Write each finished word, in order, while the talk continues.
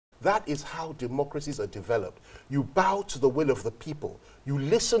That is how democracies are developed. You bow to the will of the people. You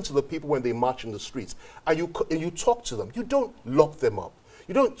listen to the people when they march in the streets, and you talk to them. You don't lock them up.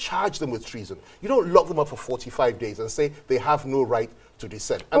 You don't charge them with treason. You don't lock them up for 45 days and say they have no right to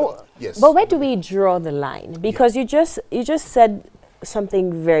dissent. Yes. But where do we draw the line? Because you just said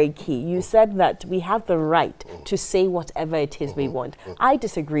something very key. You said that we have the right to say whatever it is we want. I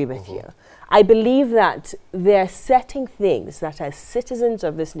disagree with you. I believe that there are certain things that as citizens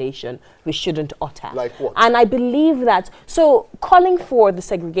of this nation we shouldn't utter. Like what? And I believe that, so calling for the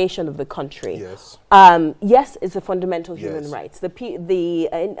segregation of the country, yes, yes, it's a fundamental human yes. rights. The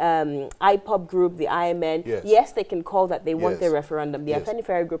IPOB group, the IMN, yes, yes, they can call that they want yes. their referendum. The yes.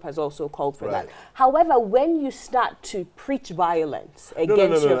 Afenifere group has also called for right. that. However, when you start to preach violence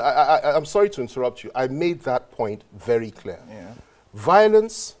against No. I'm sorry to interrupt you. I made that point very clear. Yeah.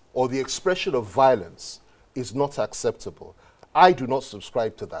 Violence or the expression of violence is not acceptable. I do not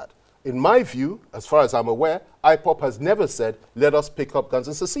subscribe to that. In my view, as far as I'm aware, IPOP has never said, let us pick up guns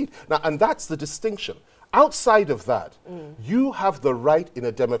and secede. Now, and that's the distinction. Outside of that, you have the right in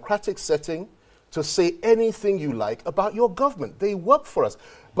a democratic setting to say anything you like about your government. They work for us.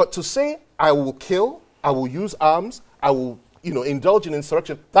 But to say, I will kill, I will use arms, I will indulge in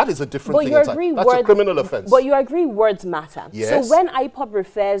insurrection, that is a different thing. That's a criminal offense. But you agree words matter. Yes. So when IPOB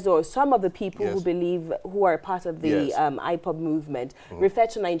refers, or some of the people yes. who are part of the yes. IPOB movement, refer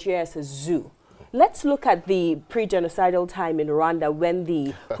to Nigeria as a zoo. Let's look at the pre-genocidal time in Rwanda when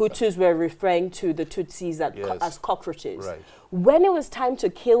the Hutus were referring to the Tutsis as cockroaches. Right. When it was time to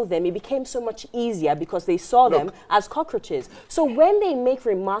kill them, it became so much easier because they saw them as cockroaches. So when they make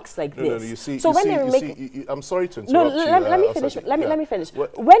remarks like this, I'm sorry to interrupt you. Let me finish. Let me finish.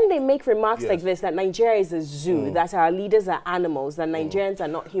 When they make remarks like this, that Nigeria is a zoo, that our leaders are animals, that Nigerians are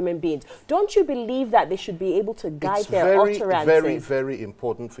not human beings, don't you believe that they should be able to guide their utterances? It's very, very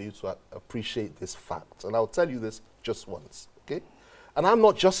important for you to appreciate this fact. And I'll tell you this just once, okay? And I'm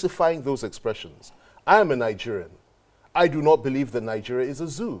not justifying those expressions. I am a Nigerian. I do not believe that Nigeria is a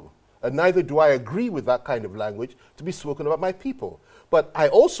zoo. And neither do I agree with that kind of language to be spoken about my people. But I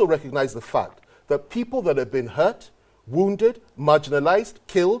also recognize the fact that people that have been hurt, wounded, marginalized,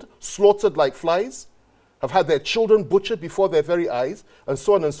 killed, slaughtered like flies, have had their children butchered before their very eyes, and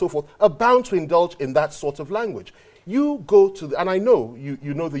so on and so forth, are bound to indulge in that sort of language. You go to, and I know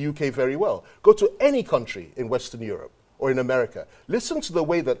you know the UK very well, go to any country in Western Europe or in America, listen to the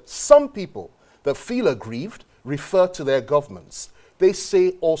way that some people that feel aggrieved refer to their governments. They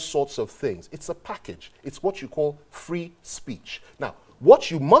say all sorts of things. It's a package. It's what you call free speech. Now, what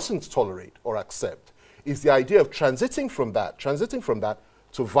you mustn't tolerate or accept is the idea of transiting from that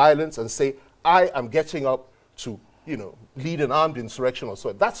to violence and say, I am getting up to, lead an armed insurrection or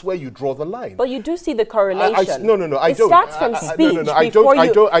so. That's where you draw the line. But you do see the correlation. No, I don't. It starts from speech.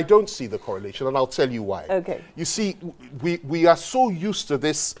 I don't see the correlation, and I'll tell you why. Okay. You see, we are so used to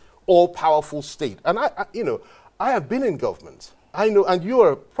this all-powerful state. And I have been in government. I know, and you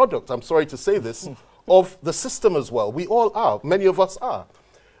are a product, I'm sorry to say this, of the system as well. We all are. Many of us are.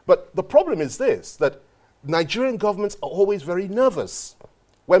 But the problem is this, that Nigerian governments are always very nervous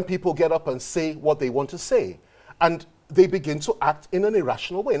when people get up and say what they want to say. And they begin to act in an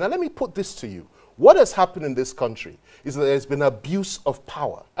irrational way. Now, let me put this to you. What has happened in this country is that there's been abuse of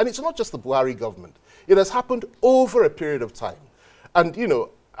power. And it's not just the Buhari government. It has happened over a period of time. And,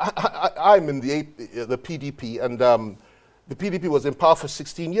 I'm in the PDP, and the PDP was in power for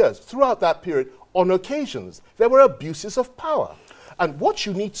 16 years. Throughout that period, on occasions, there were abuses of power. And what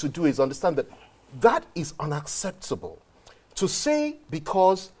you need to do is understand that that is unacceptable. To say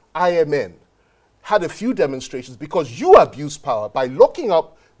because IMN had a few demonstrations because you abused power by locking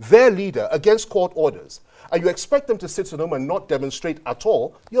up their leader against court orders, and you expect them to sit at home and not demonstrate at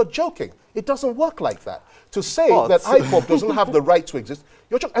all, you're joking. It doesn't work like that. To say that IPOP doesn't have the right to exist,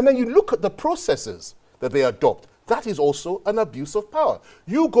 you're joking. And then you look at the processes that they adopt. That is also an abuse of power.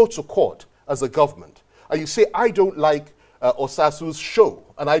 You go to court as a government, and you say, I don't like Osasu's show,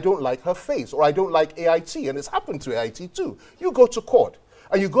 and I don't like her face, or I don't like AIT, and it's happened to AIT too. You go to court,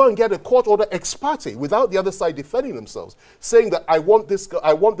 and you go and get a court order ex parte without the other side defending themselves, saying that I want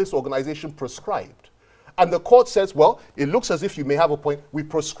this organization proscribed. And the court says, well, it looks as if you may have a point, we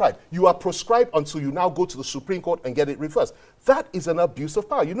prescribe. You are proscribed until you now go to the Supreme Court and get it reversed. That is an abuse of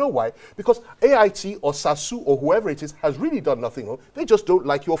power. You know why? Because AIT or SASU or whoever it is has really done nothing wrong. They just don't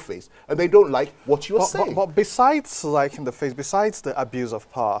like your face, and they don't like what you're saying. But besides liking the face, besides the abuse of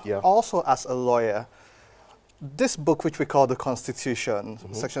power, also as a lawyer, this book, which we call the Constitution,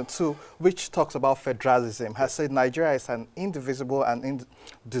 Section 2, which talks about federalism, has said Nigeria is an indivisible and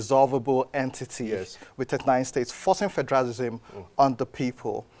indissoluble entity with 39 states, forcing federalism on the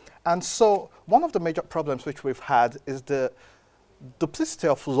people. And so one of the major problems which we've had is the duplicity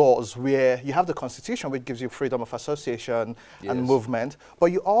of laws, where you have the Constitution, which gives you freedom of association and movement,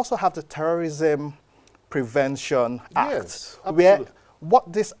 but you also have the Terrorism Prevention Act, where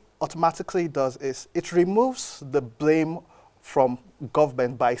what this automatically does is it removes the blame from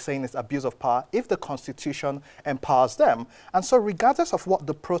government by saying it's abuse of power if the Constitution empowers them. And so regardless of what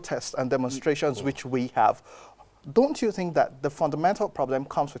the protests and demonstrations which we have, don't you think that the fundamental problem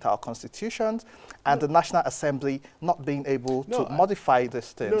comes with our constitutions and the National Assembly not being able to modify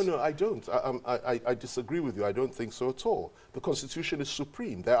these things? No, I don't. I disagree with you. I don't think so at all. The Constitution is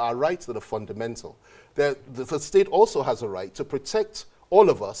supreme. There are rights that are fundamental. The state also has a right to protect all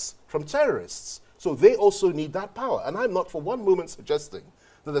of us from terrorists. So they also need that power. And I'm not for one moment suggesting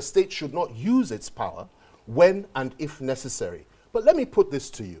that the state should not use its power when and if necessary. But let me put this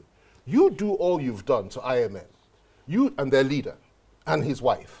to you. You do all you've done to IMN, you and their leader and his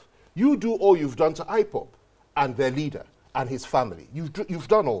wife. You do all you've done to IPOB and their leader and his family. You've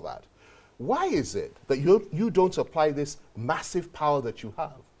done all that. Why is it that you don't apply this massive power that you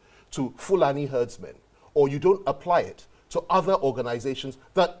have to Fulani herdsmen, or you don't apply it to other organizations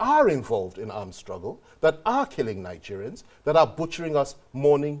that are involved in armed struggle, that are killing Nigerians, that are butchering us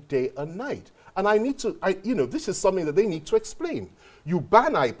morning, day, and night? And this is something that they need to explain. You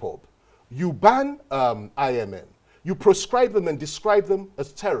ban IPOB, you ban IMN, you proscribe them and describe them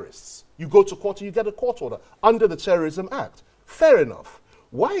as terrorists. You go to court and you get a court order under the Terrorism Act. Fair enough.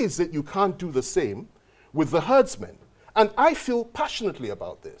 Why is it you can't do the same with the herdsmen? And I feel passionately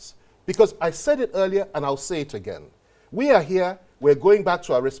about this because I said it earlier and I'll say it again. We are here, we're going back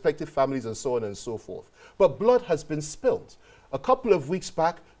to our respective families and so on and so forth. But blood has been spilled. A couple of weeks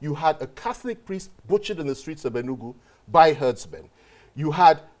back, you had a Catholic priest butchered in the streets of Enugu by herdsmen. You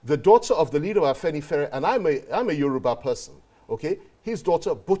had the daughter of the leader of Ffk Ait, and I'm a Yoruba person, okay? His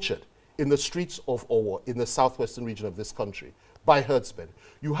daughter butchered in the streets of Owo, in the southwestern region of this country, by herdsmen.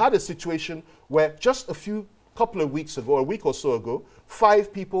 You had a situation where just couple of weeks ago, a week or so ago,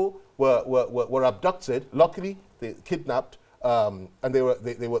 5 people were abducted. Luckily, they kidnapped, and they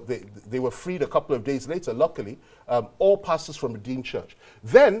were freed a couple of days later, luckily, all pastors from Redeemed Church.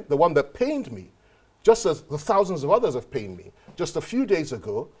 Then, the one that pained me, just as the thousands of others have pained me, just a few days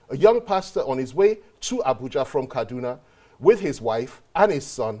ago, a young pastor on his way to Abuja from Kaduna with his wife and his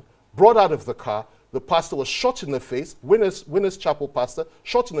son, brought out of the car. The pastor was shot in the face, Winners Chapel pastor,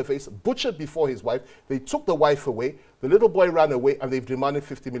 shot in the face, butchered before his wife. They took the wife away, the little boy ran away, and they've demanded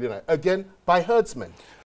 50 million, again, by herdsmen.